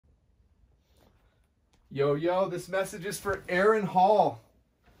Yo, yo, this message is for Erin Hall.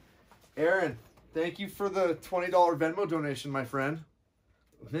 Erin, thank you for the $20 Venmo donation, my friend.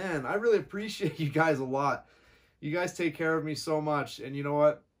 Man, I really appreciate you guys a lot. You guys take care of me so much, and you know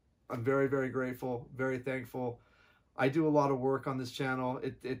what? I'm very, very grateful, very thankful. I do a lot of work on this channel.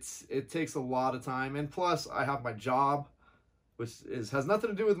 It takes a lot of time, and plus I have my job, which has nothing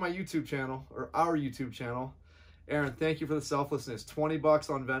to do with my YouTube channel or our YouTube channel. Erin, thank you for the selflessness. 20 bucks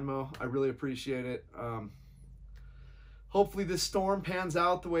on Venmo. I really appreciate it. Hopefully this storm pans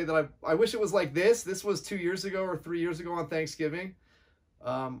out the way that I wish it was like this. This was 2 years ago or 3 years ago on Thanksgiving.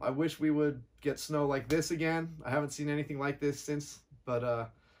 I wish we would get snow like this again. I haven't seen anything like this since, but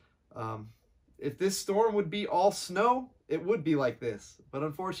if this storm would be all snow, it would be like this. But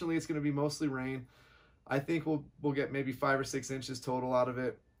unfortunately, it's going to be mostly rain. I think we'll get maybe 5 or 6 inches total out of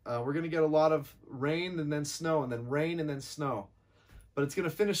it. We're going to get a lot of rain and then snow and then rain and then snow. But it's going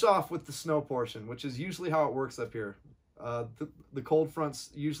to finish off with the snow portion, which is usually how it works up here. The cold fronts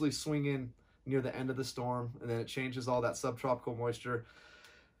usually swing in near the end of the storm, and then it changes all that subtropical moisture,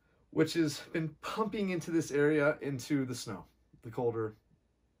 which has been pumping into this area into the snow, the colder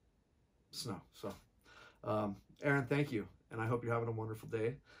snow. So, Erin, thank you, and I hope you're having a wonderful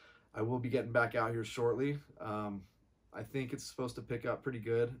day. I will be getting back out here shortly. I think it's supposed to pick up pretty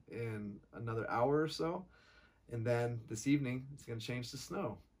good in another hour or so. And then this evening, it's going to change to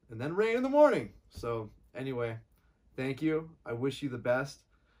snow. And then rain in the morning. So anyway, thank you. I wish you the best.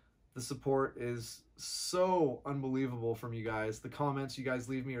 The support is so unbelievable from you guys. The comments you guys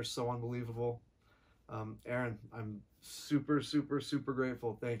leave me are so unbelievable. Erin, I'm super, super, super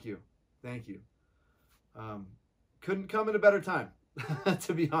grateful. Thank you. Thank you. Couldn't come at a better time,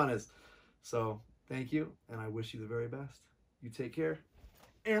 to be honest. So thank you, and I wish you the very best. You take care,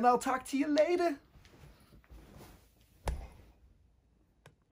 and I'll talk to you later.